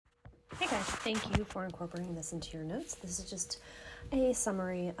Hey guys, thank you for incorporating this into your notes. This is just a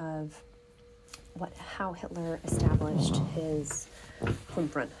summary of how Hitler established his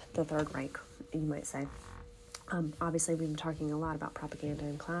Homefront, the Third Reich, you might say. Obviously, we've been talking a lot about propaganda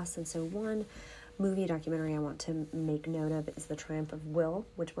in class, and so one movie documentary I want to make note of is The Triumph of Will,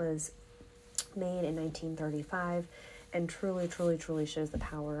 which was made in 1935, and truly, truly, truly shows the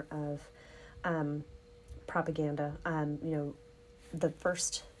power of propaganda. The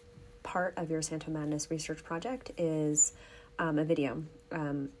first part of your Santo Madness research project is a video.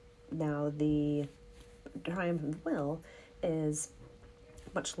 Now, the Triumph of Will is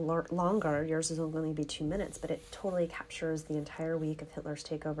much longer. Yours is only going to be 2 minutes, but it totally captures the entire week of Hitler's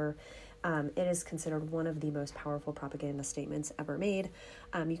takeover. It is considered one of the most powerful propaganda statements ever made.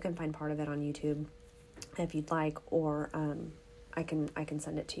 You can find part of it on YouTube if you'd like, or I can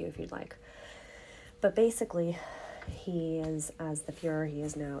send it to you if you'd like. But basically, he is, as the Fuhrer, he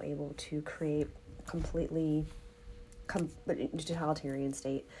is now able to create completely totalitarian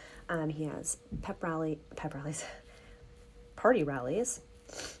state. He has party rallies.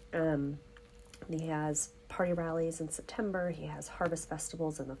 He has party rallies in September. He has harvest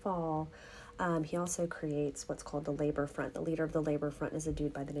festivals in the fall. He also creates what's called the Labor Front. The leader of the Labor Front is a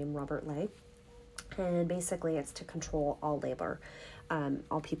dude by the name Robert Ley. And basically it's to control all labor,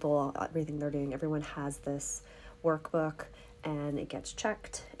 all people, everything they're doing. Everyone has this workbook, and it gets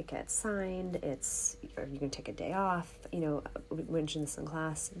checked, it gets signed, you can take a day off. We mentioned this in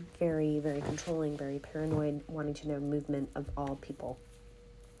class. Very, very controlling, very paranoid, wanting to know movement of all people.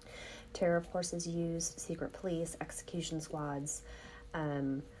 Terror, of course, is used, secret police, execution squads.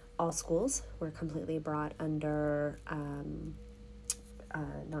 All schools were completely brought under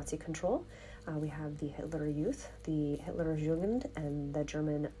Nazi control. We have the Hitler Youth, the Hitler Jugend, and the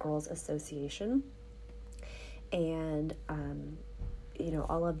German Girls Association. And,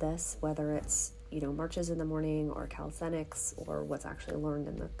 all of this, whether it's, marches in the morning or calisthenics or what's actually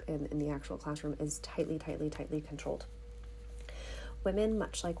learned in the actual classroom, is tightly controlled. Women,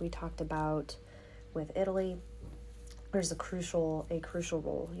 much like we talked about with Italy, there's a crucial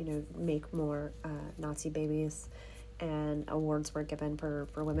role, make more Nazi babies, and awards were given for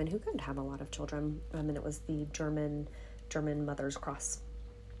women who couldn't have a lot of children, and it was the German Mother's Cross.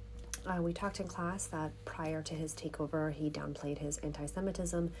 We talked in class that prior to his takeover, he downplayed his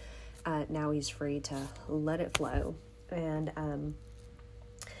anti-Semitism. Now he's free to let it flow. And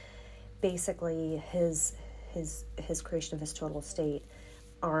basically his creation of his total state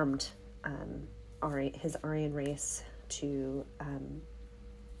armed his Aryan race to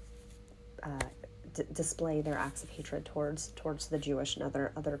display their acts of hatred towards the Jewish and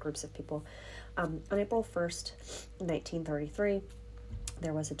other groups of people. On April 1st, 1933,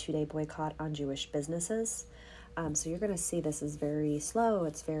 there was a 2-day boycott on Jewish businesses. So you're going to see this is very slow.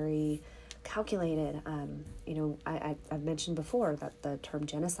 It's very calculated. I've mentioned before that the term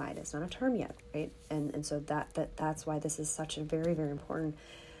genocide is not a term yet, right? And so that's why this is such a very, very important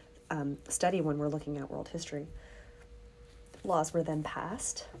study when we're looking at world history. Laws were then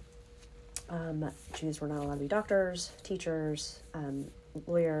passed. Jews were not allowed to be doctors, teachers,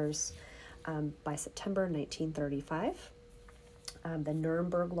 lawyers. By September 1935, the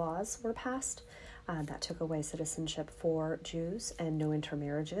Nuremberg laws were passed. That took away citizenship for Jews and no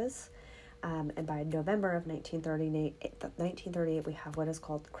intermarriages. And by November of 1938, we have what is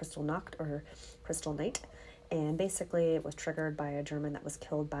called Kristallnacht, or Crystal Night. And basically it was triggered by a German that was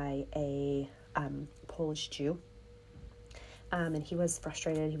killed by a Polish Jew. And he was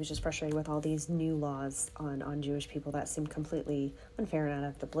frustrated. He was just frustrated with all these new laws on Jewish people that seemed completely unfair and out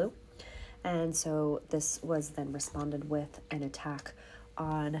of the blue. And so this was then responded with an attack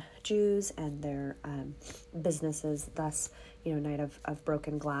on Jews and their businesses, thus, night of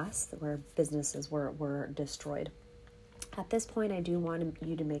broken glass, where businesses were destroyed. At this point, I do want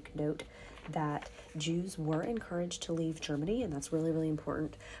you to make note that Jews were encouraged to leave Germany, and that's really, really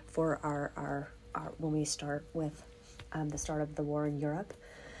important for our when we start with the start of the war in Europe.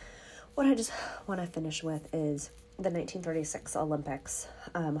 What I just want to finish with is the 1936 Olympics.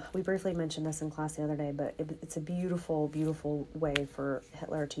 We briefly mentioned this in class the other day, but it's a beautiful, beautiful way for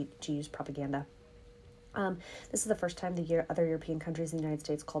Hitler to use propaganda. This is the first time other European countries and the United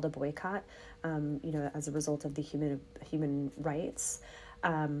States called a boycott, as a result of the human rights.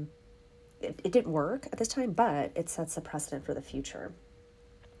 It didn't work at this time, but it sets a precedent for the future.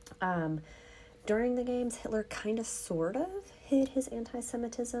 During the games, Hitler kind of sort of hid his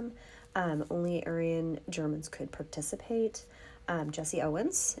anti-Semitism. Only Aryan Germans could participate. Jesse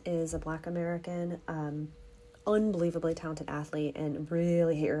Owens is a Black American, unbelievably talented athlete, and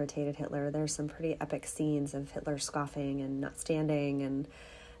really irritated Hitler. There's some pretty epic scenes of Hitler scoffing and not standing, and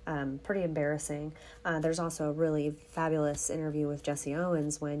Pretty embarrassing. There's also a really fabulous interview with Jesse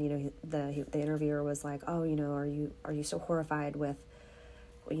Owens when, the interviewer was like, oh, are you so horrified with,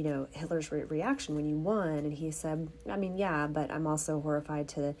 Hitler's reaction when you won? And he said, I mean, yeah, but I'm also horrified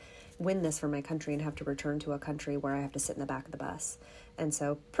to win this for my country and have to return to a country where I have to sit in the back of the bus. And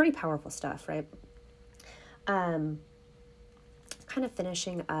so pretty powerful stuff, right? Kind of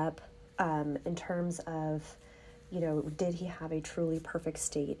finishing up in terms of, did he have a truly perfect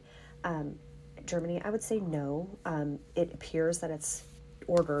state? Germany, I would say no. It appears that it's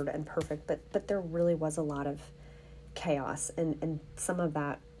ordered and perfect, but there really was a lot of chaos, and some of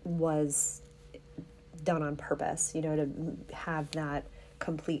that was done on purpose, to have that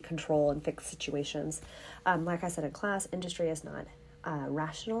complete control and fix situations. Like I said in class, industry is not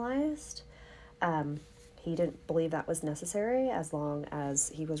rationalized. He didn't believe that was necessary as long as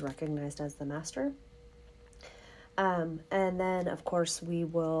he was recognized as the master. And then, of course, we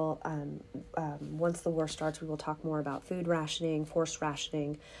will, once the war starts, we will talk more about food rationing, forced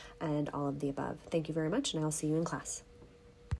rationing, and all of the above. Thank you very much, and I'll see you in class.